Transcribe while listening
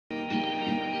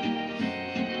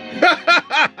Good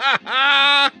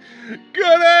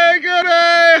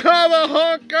day, how the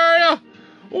honk are ya?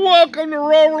 Welcome to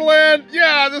Rover Land.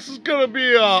 Yeah, this is gonna be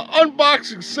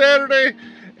unboxing Saturday,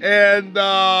 and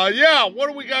yeah, what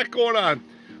do we got going on?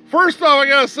 First off, I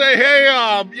gotta say, hey,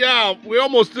 yeah, we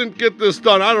almost didn't get this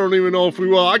done. I don't even know if we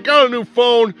will. I got a new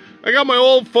phone. I got my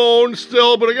old phone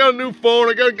still, but I got a new phone.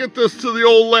 I gotta get this to the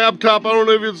old laptop. I don't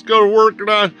know if it's gonna work or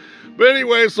not. But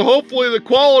anyway, so hopefully the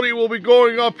quality will be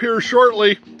going up here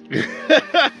shortly.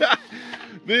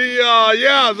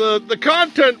 The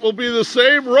content will be the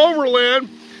same. Rover Land,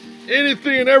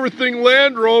 anything and everything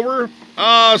Land Rover.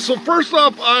 So first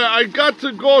off, I got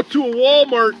to go to a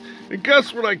Walmart, and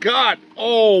guess what I got?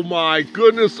 Oh my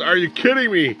goodness, are you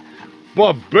kidding me?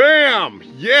 But bam!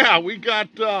 Yeah, we got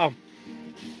 3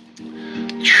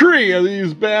 of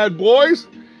these bad boys.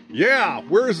 Yeah,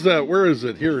 where is that? Where is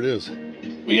it? Here it is.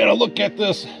 We gotta look at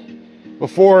this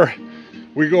before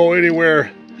we go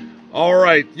anywhere. All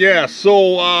right, yeah,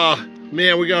 so,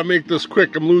 man, we gotta make this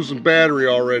quick. I'm losing battery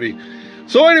already.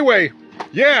 So anyway,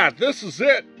 yeah, this is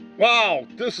it. Wow,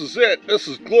 this is it. This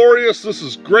is glorious. This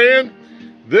is grand.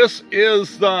 This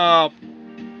is it,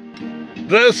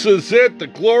 the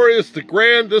glorious, the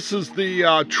grand. This is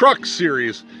the truck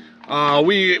series.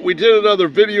 We did another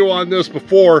video on this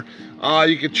before.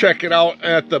 You can check it out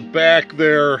at the back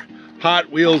there, Hot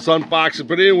Wheels unboxing.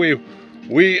 But anyway,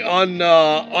 we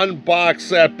unboxed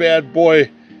that bad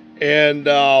boy, and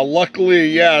luckily,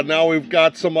 yeah, now we've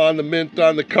got some on the mint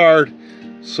on the card.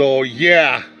 So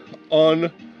yeah,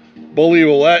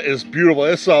 unbelievable. That is beautiful.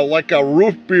 It's like a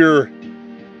root beer,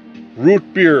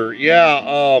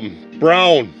 yeah,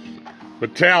 brown,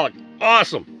 metallic,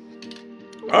 awesome.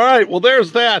 All right, well,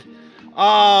 there's that.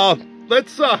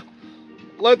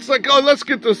 Let's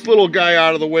get this little guy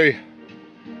out of the way.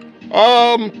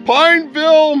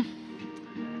 Pineville,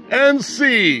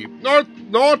 NC,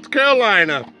 North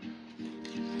Carolina.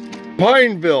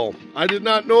 Pineville. I did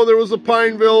not know there was a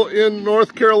Pineville in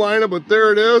North Carolina, but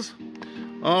there it is.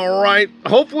 All right.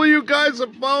 Hopefully you guys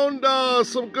have found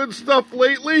some good stuff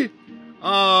lately.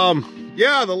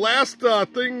 Yeah, the last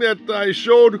thing that I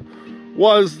showed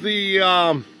was the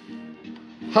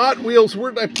Hot Wheels.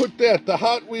 Where did I put that? The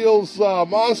Hot Wheels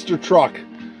monster truck.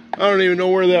 I don't even know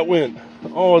where that went.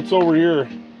 Oh, it's over here.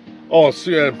 Oh,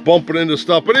 see, I'm bumping into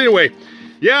stuff. But anyway,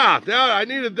 yeah, I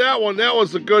needed that one. That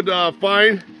was a good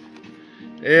find.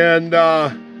 And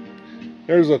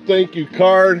there's a thank you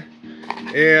card.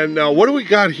 And what do we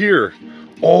got here?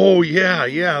 Oh, yeah.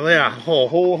 Oh,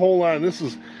 hold on. This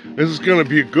is going to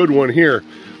be a good one here.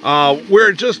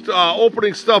 We're just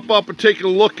opening stuff up and taking a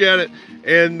look at it.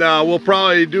 And we'll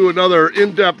probably do another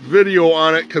in-depth video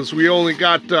on it because we only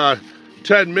got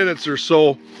 10 minutes or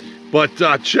so. But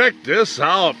check this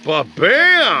out.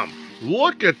 Bam!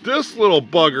 Look at this little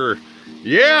bugger.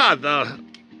 Yeah,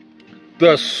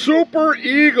 the Super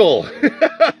Eagle.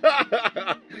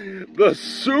 The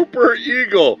Super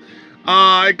Eagle.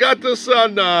 I got this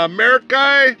on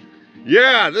Amerikai.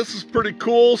 Yeah, this is pretty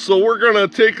cool. So we're going to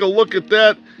take a look at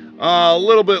that a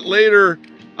little bit later.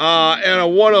 And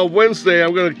on one Wednesday,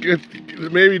 I'm going to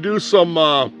maybe do some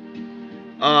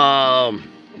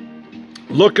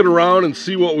looking around and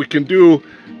see what we can do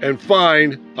and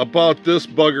find about this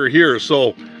bugger here.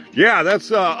 So yeah,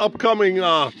 that's upcoming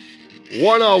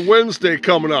one Wednesday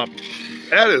coming up.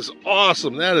 That is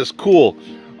awesome. That is cool.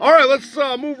 All right, let's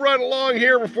move right along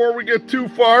here before we get too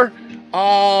far.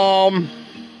 Oh,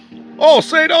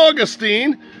 St.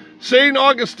 Augustine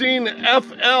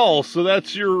FL. So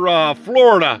that's your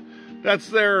Florida. That's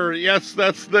their, yes,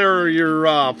 that's their,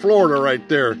 your Florida right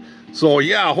there. So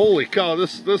yeah, holy cow,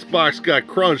 this box got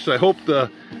crunched. I hope the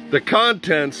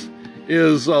contents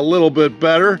is a little bit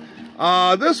better.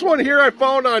 This one here I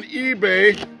found on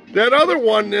eBay. That other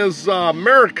one is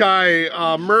Amerikai.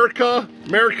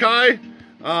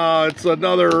 It's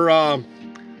another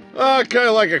kind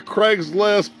of like a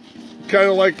Craigslist, kind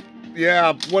of like,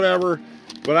 yeah, whatever.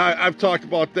 But I've talked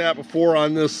about that before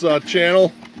on this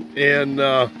channel. And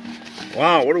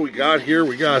wow, what do we got here?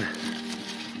 We got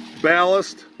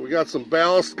ballast. We got some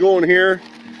ballast going here.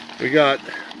 We got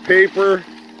paper.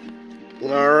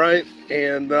 All right,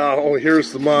 and oh,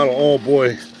 here's the model. Oh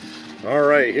boy. All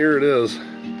right, here it is.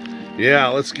 Yeah,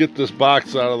 let's get this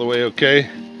box out of the way, okay?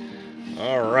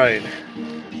 All right.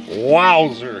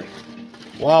 Wowzer.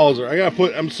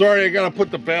 I'm sorry, I gotta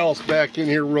put the ballast back in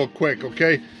here real quick,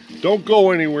 okay? Don't go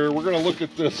anywhere. We're gonna look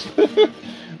at this.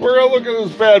 We're gonna look at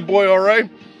this bad boy, all right?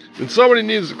 And somebody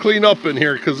needs to clean up in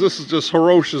here because this is just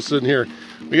ferocious in here.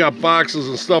 We got boxes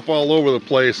and stuff all over the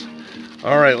place.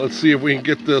 All right, let's see if we can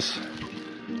get this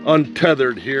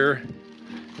untethered here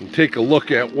and take a look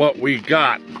at what we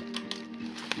got.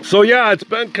 So yeah, it's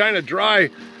been kind of dry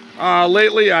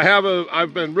lately.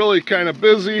 I've been really kind of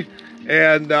busy,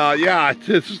 and yeah,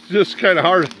 it's just kind of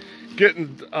hard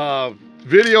getting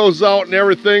videos out and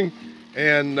everything.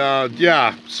 And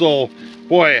yeah, so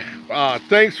boy,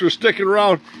 thanks for sticking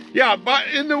around. Yeah, but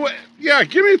yeah,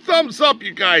 give me a thumbs up,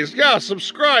 you guys. Yeah,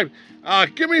 subscribe.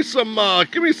 Give me some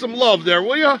love there,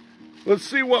 will ya? Let's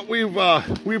see what we've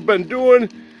been doing.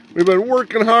 We've been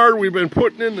working hard. We've been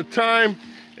putting in the time,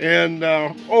 and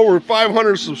over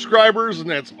 500 subscribers, and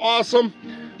that's awesome.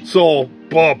 So,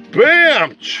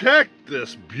 bam! Check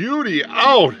this beauty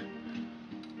out.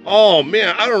 Oh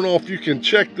man, I don't know if you can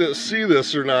see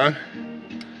this or not.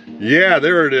 Yeah,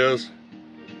 there it is.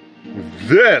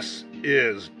 This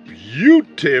is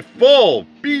beautiful.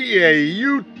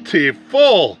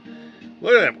 Beautiful.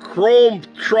 Look at them chrome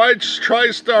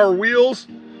tri-star wheels.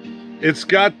 It's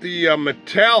got the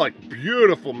metallic,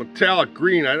 beautiful metallic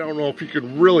green. I don't know if you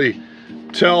can really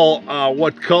tell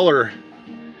what color,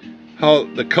 how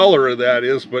the color of that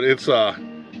is, but it's a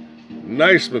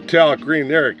nice metallic green.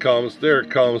 There it comes. There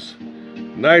it comes.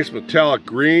 Nice metallic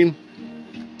green.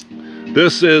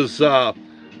 This is the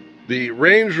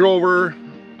Range Rover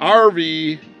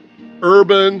RV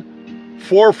Urban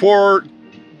 4x4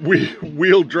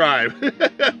 wheel drive.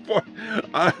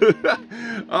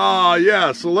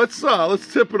 Yeah, so let's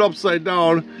tip it upside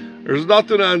down. There's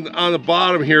nothing on the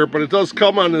bottom here, but it does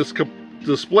come on this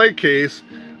display case.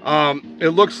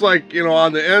 It looks like, you know,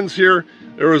 on the ends here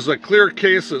there was a clear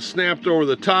case that snapped over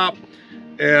the top,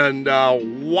 and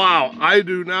wow, I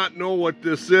do not know what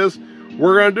this is.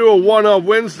 We're gonna do a one-of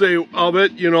Wednesday of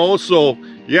it, you know, so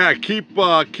yeah, keep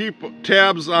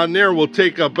tabs on there. We'll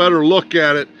take a better look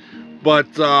at it. But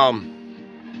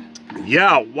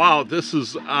yeah, wow, this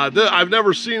is I've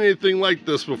never seen anything like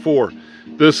this before.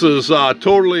 This is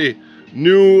totally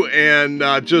new and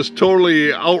just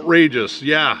totally outrageous.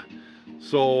 Yeah,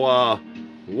 so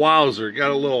wowzer,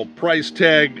 got a little price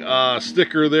tag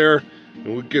sticker there, and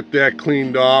we'll get that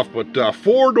cleaned off. But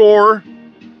 4-door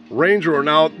Range Rover.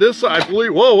 Now this, I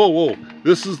believe, whoa,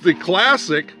 this is the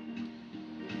classic.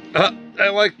 I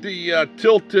like the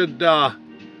tilted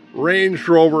Range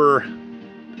Rover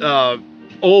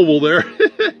oval there.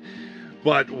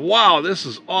 But wow, this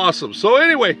is awesome. So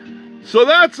anyway, so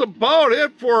that's about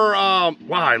it for wow,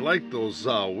 I like those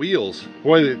wheels.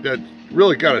 Boy, that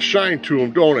really got a shine to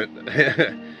them, don't it?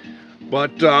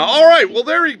 But all right, well,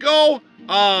 there you go.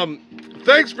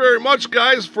 Thanks very much,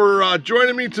 guys, for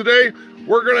joining me today.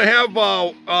 We're gonna have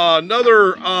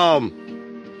another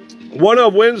one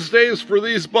of Wednesdays for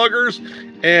these buggers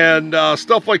and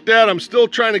stuff like that. I'm still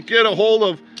trying to get a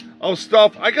hold of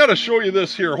stuff. I gotta show you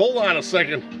this here. Hold on a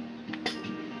second.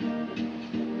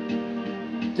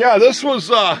 Yeah, this is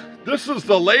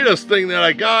the latest thing that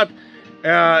I got.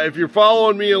 If you're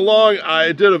following me along,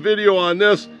 I did a video on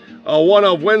this one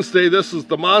of Wednesday. This is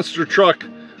the monster truck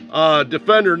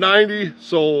Defender 90.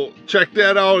 So check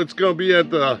that out. It's gonna be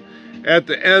at the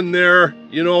end there,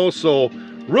 you know. So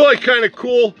really kind of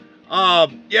cool.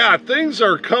 Yeah, things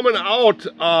are coming out.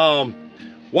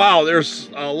 Wow,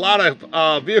 there's a lot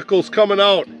of vehicles coming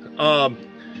out.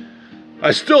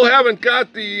 I still haven't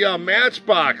got the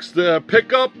Matchbox, the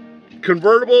pickup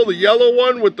convertible, the yellow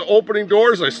one with the opening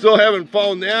doors. I still haven't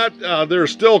found that. They're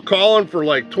still calling for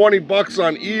like 20 bucks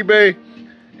on eBay,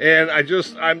 and I'm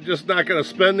just not going to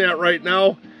spend that right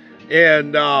now.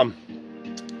 And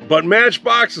but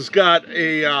Matchbox has got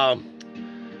a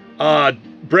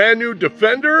brand new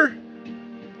Defender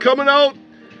coming out,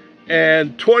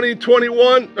 and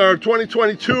 2021 or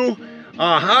 2022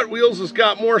 Hot Wheels has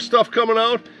got more stuff coming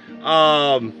out.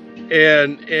 Wow,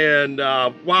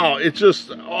 it's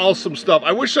just awesome stuff.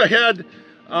 I wish I had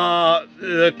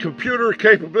the computer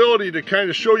capability to kind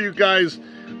of show you guys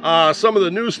some of the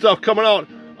new stuff coming out.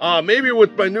 Maybe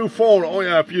with my new phone. Oh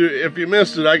yeah, if you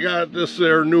missed it, I got this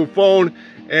there new phone,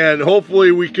 and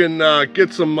hopefully we can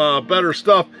get some better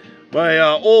stuff. My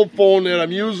old phone that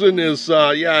I'm using is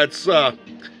it's not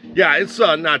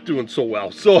doing so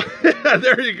well. So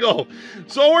there you go.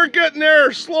 So we're getting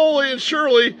there slowly and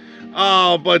surely,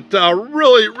 but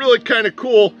really kind of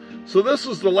cool. So this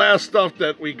is the last stuff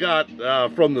that we got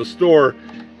from the store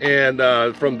and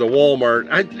from the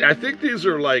Walmart. I think these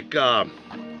are like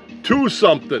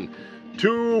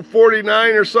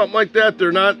 $2.49 or something like that.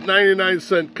 They're not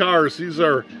 99-cent cars. These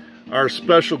are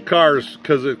special cars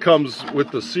because it comes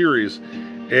with the series,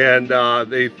 and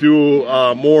they do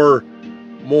more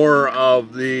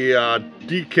of the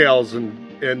decals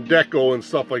and deco and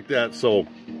stuff like that. So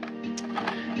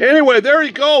anyway, there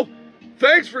you go.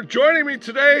 Thanks for joining me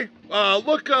today.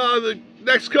 Look, the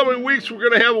next coming weeks we're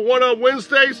going to have a one-on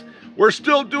Wednesdays. We're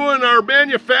still doing our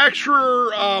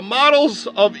manufacturer models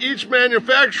of each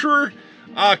manufacturer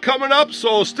coming up,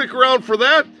 so stick around for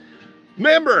that.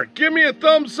 Remember, give me a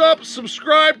thumbs up,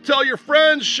 subscribe, tell your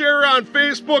friends, share on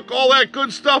Facebook, all that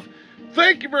good stuff.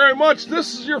 Thank you very much.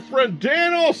 This is your friend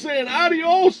Dano saying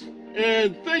adios,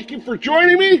 and thank you for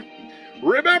joining me.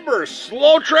 Remember,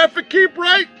 slow traffic, keep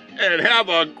right, and have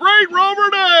a great Rover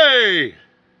day.